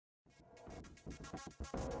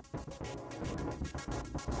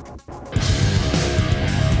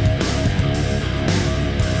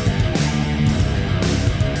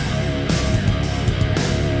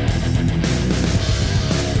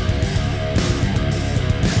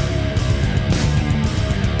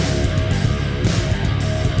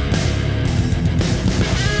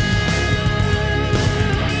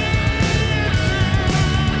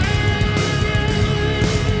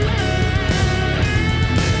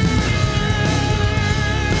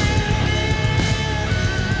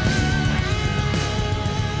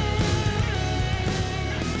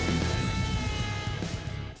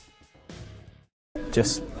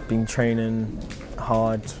Just been training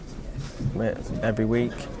hard every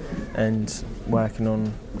week and working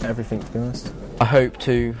on everything, to be honest. I hope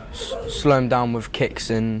to slow him down with kicks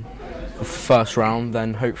in the first round,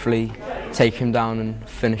 then hopefully take him down and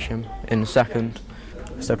finish him in the second.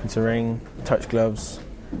 Step into the ring, touch gloves,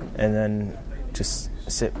 and then just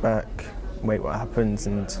sit back, wait what happens,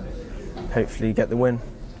 and hopefully get the win.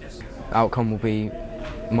 The outcome will be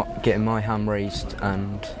getting my hand raised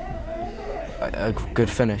and a good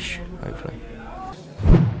finish, hopefully.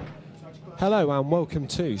 Hello and welcome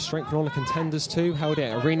to Strength and Honour Contenders 2, held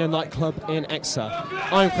at Arena Nightclub in Exeter.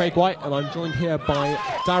 I'm Craig White and I'm joined here by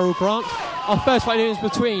Daryl Grant. Our first fight is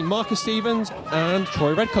between Marcus Stevens and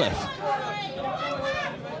Troy Reddicliffe.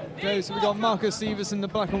 Okay, so we've got Marcus Stevens in the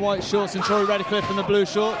black and white shorts and Troy Reddicliffe in the blue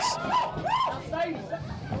shorts.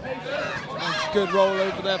 Good roll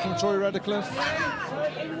over there from Troy Reddicliffe.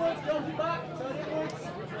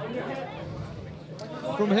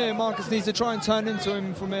 From here, Marcus needs to try and turn into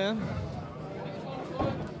him from here.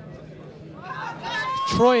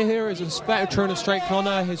 Troy here is a veteran of Strength and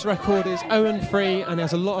Honour. His record is 0-3 and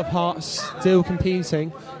has a lot of heart still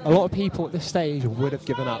competing. A lot of people at this stage would have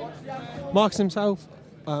given up. Marcus himself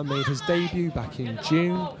made his debut back in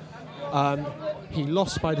June. He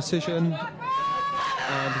lost by decision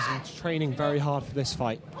and he's been training very hard for this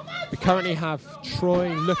fight. We currently have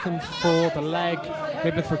Troy looking for the leg,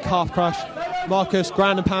 maybe for a calf crush. Marcus,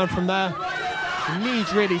 ground and pound from there. He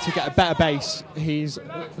needs really to get a better base. He's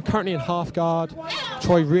currently in half guard.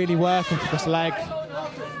 Troy really working for this leg.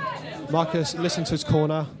 Marcus, listen to his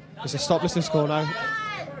corner. There's a stop, listen to his corner.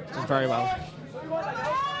 He's doing very well.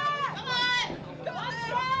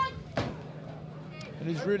 And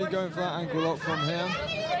he's really going for that ankle lock from here.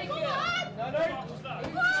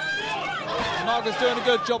 Marcus doing a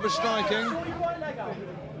good job of striking.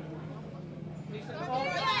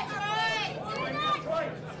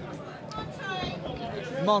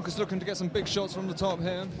 Marcus looking to get some big shots from the top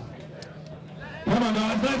here. Come on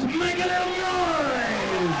guys, let's make a little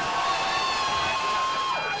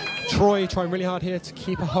noise! Troy trying really hard here to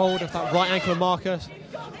keep a hold of that right ankle of Marcus.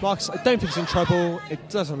 Marcus, I don't think he's in trouble. It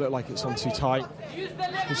doesn't look like it's on too tight.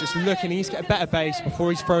 He's just looking, he needs to get a better base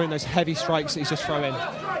before he's throwing those heavy strikes that he's just throwing.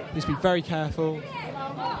 He needs to be very careful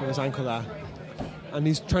with his ankle there. And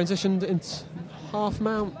he's transitioned into half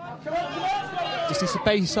mount. Just needs to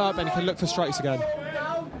base up and he can look for strikes again.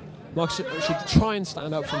 Marcus should try and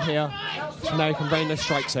stand up from here, so now he can rain those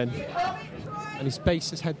strikes in. And he's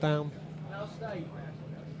based his head down.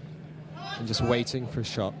 And just waiting for a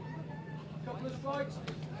shot.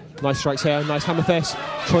 Nice strikes here, nice hammer fist.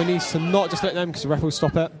 Troy needs to not just let them because the ref will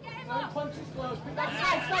stop it.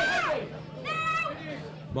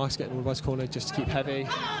 Mark's getting all by his corner just to keep heavy.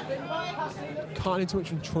 Can't into much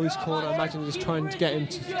from Troy's corner. I imagine just trying to get him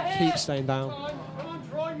to keep staying down.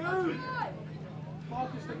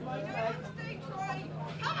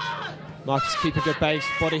 Marcus keep a good base,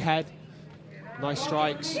 body head. Nice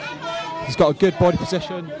strikes. He's got a good body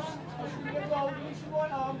position.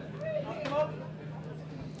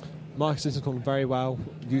 Marcus is going very well,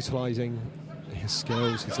 utilising his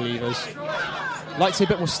skills, his levers. Like to see a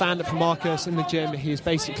bit more stand-up from Marcus in the gym. He is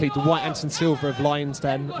basically the White Anderson Silver of Lions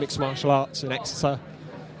Den, mixed martial arts in Exeter.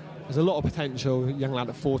 There's a lot of potential, young lad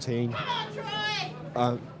at 14.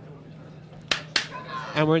 And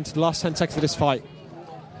we're into the last 10 seconds of this fight.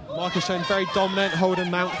 Marcus showing very dominant,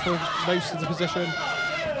 holding mount for most of the position.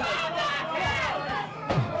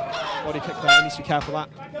 Body kick there, needs to be careful of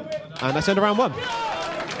that. And that's end of round one.